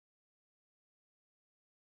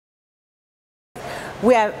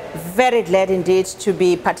We are very glad indeed to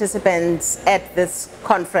be participants at this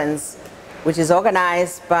conference, which is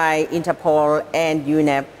organized by Interpol and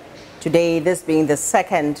UNEP. Today, this being the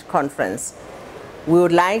second conference. We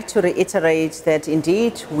would like to reiterate that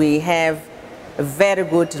indeed we have a very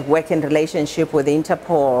good working relationship with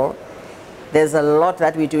Interpol. There's a lot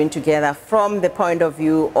that we're doing together from the point of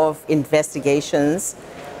view of investigations.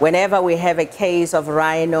 Whenever we have a case of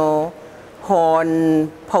rhino,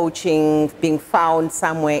 horn poaching being found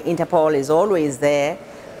somewhere, Interpol is always there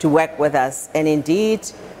to work with us. And indeed,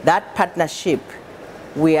 that partnership,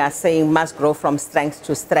 we are saying, must grow from strength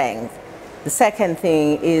to strength. The second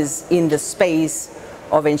thing is in the space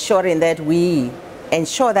of ensuring that we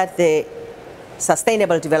ensure that the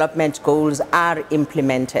Sustainable Development Goals are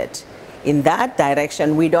implemented. In that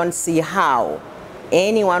direction, we don't see how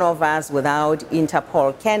any one of us without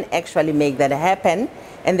Interpol can actually make that happen,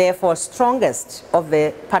 and therefore strongest of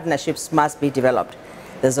the partnerships must be developed.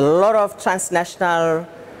 There's a lot of transnational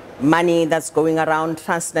money that's going around,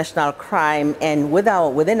 transnational crime, and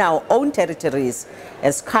within our own territories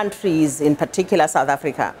as countries, in particular South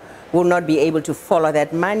Africa, will not be able to follow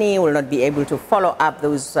that money, will not be able to follow up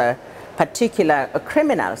those particular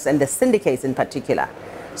criminals and the syndicates in particular.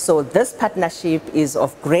 So this partnership is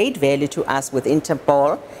of great value to us with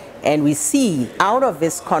Interpol, and we see out of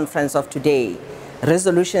this conference of today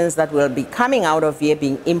resolutions that will be coming out of here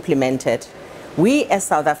being implemented. We as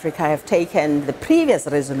South Africa have taken the previous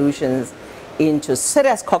resolutions into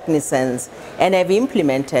serious cognizance and have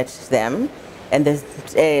implemented them. And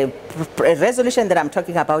the resolution that I'm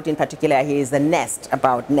talking about in particular here is the NEST,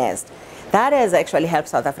 about NEST. That has actually helped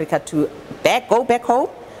South Africa to go back home,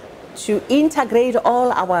 to integrate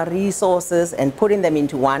all our resources and putting them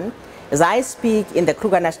into one. As I speak, in the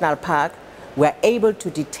Kruger National Park, we're able to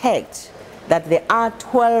detect that there are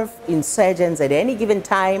 12 insurgents at any given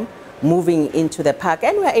time moving into the park,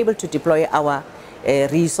 and we're able to deploy our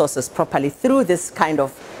resources properly through this kind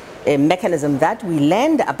of mechanism that we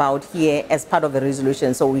learned about here as part of the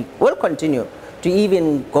resolution. So we will continue to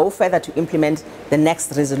even go further to implement the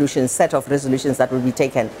next resolution, set of resolutions that will be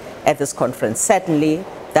taken at this conference. Certainly,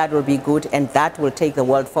 that will be good, and that will take the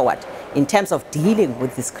world forward in terms of dealing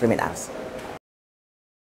with these criminals.